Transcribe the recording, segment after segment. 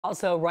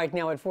Also, right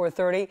now at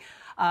 4:30,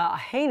 a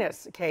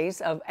heinous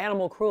case of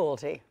animal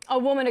cruelty. A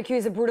woman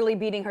accused of brutally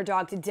beating her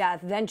dog to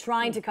death, then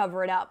trying to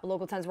cover it up.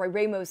 Local 10's Roy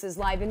Ramos is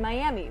live in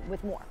Miami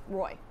with more.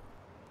 Roy.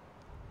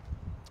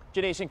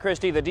 Janice and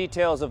Christy, the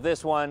details of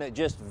this one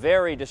just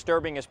very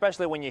disturbing,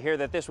 especially when you hear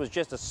that this was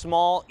just a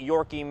small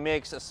Yorkie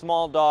mix, a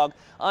small dog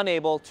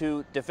unable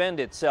to defend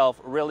itself,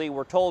 really.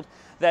 We're told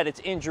that its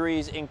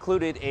injuries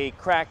included a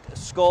cracked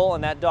skull,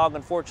 and that dog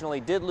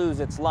unfortunately did lose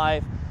its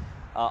life.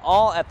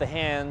 All at the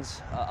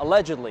hands,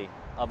 allegedly,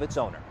 of its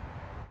owner.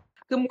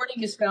 Good morning,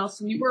 Ms.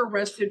 Valson. You were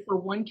arrested for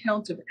 1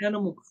 count of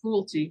animal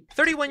cruelty.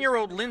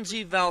 31-year-old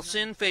Lindsay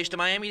Valson faced a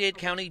Miami-Dade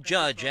County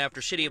judge after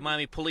City of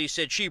Miami police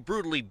said she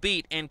brutally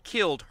beat and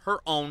killed her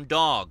own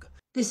dog.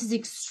 This is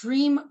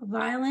extreme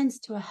violence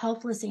to a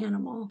helpless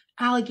animal.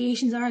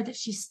 Allegations are that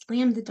she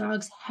slammed the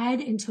dog's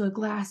head into a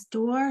glass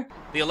door.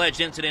 The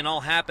alleged incident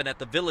all happened at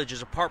the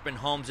Village's apartment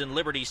homes in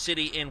Liberty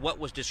City in what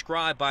was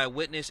described by a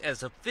witness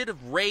as a fit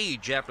of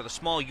rage after the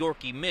small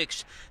Yorkie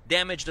mix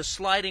damaged a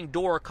sliding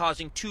door,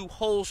 causing 2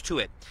 holes to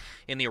it.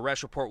 In the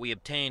arrest report we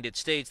obtained, it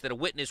states that a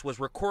witness was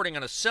recording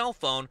on a cell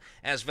phone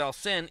as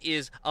Valson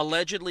is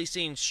allegedly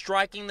seen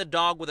striking the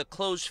dog with a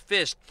closed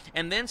fist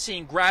and then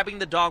seen grabbing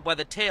the dog by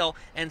the tail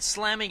and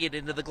slamming it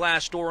into the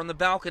glass door on the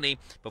balcony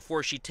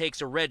before she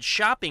takes a red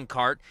shopping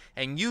cart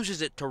and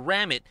uses it to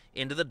ram it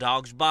into the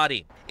dog's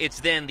body. It's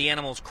then the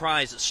animal's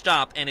cries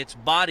stop and its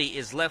body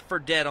is left for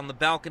dead on the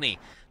balcony.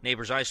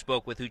 Neighbors I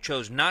spoke with who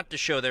chose not to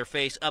show their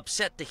face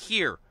upset to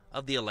hear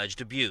of the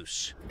alleged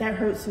abuse. That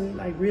hurts me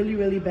like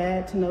really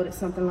bad to know that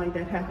something like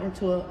that happened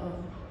to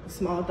a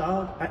small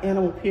dog, an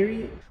animal,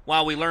 period.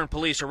 While we learned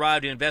police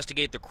arrived to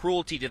investigate the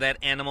cruelty to that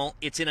animal,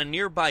 it's in a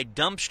nearby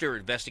dumpster.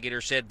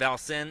 Investigators said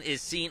Valson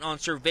is seen on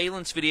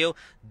surveillance video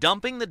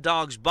dumping the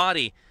dog's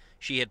body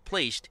she had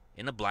placed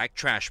in a black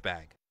trash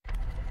bag.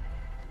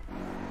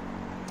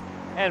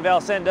 And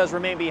Valson does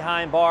remain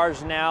behind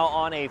bars now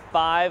on a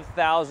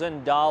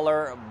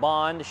 $5,000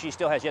 bond. She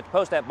still has yet to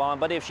post that bond,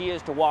 but if she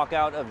is to walk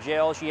out of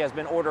jail, she has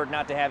been ordered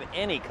not to have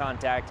any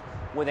contact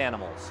with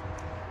animals.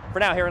 For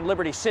now, here in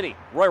Liberty City,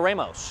 Roy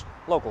Ramos,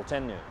 Local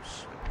 10 News.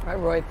 All right,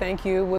 Roy, thank you.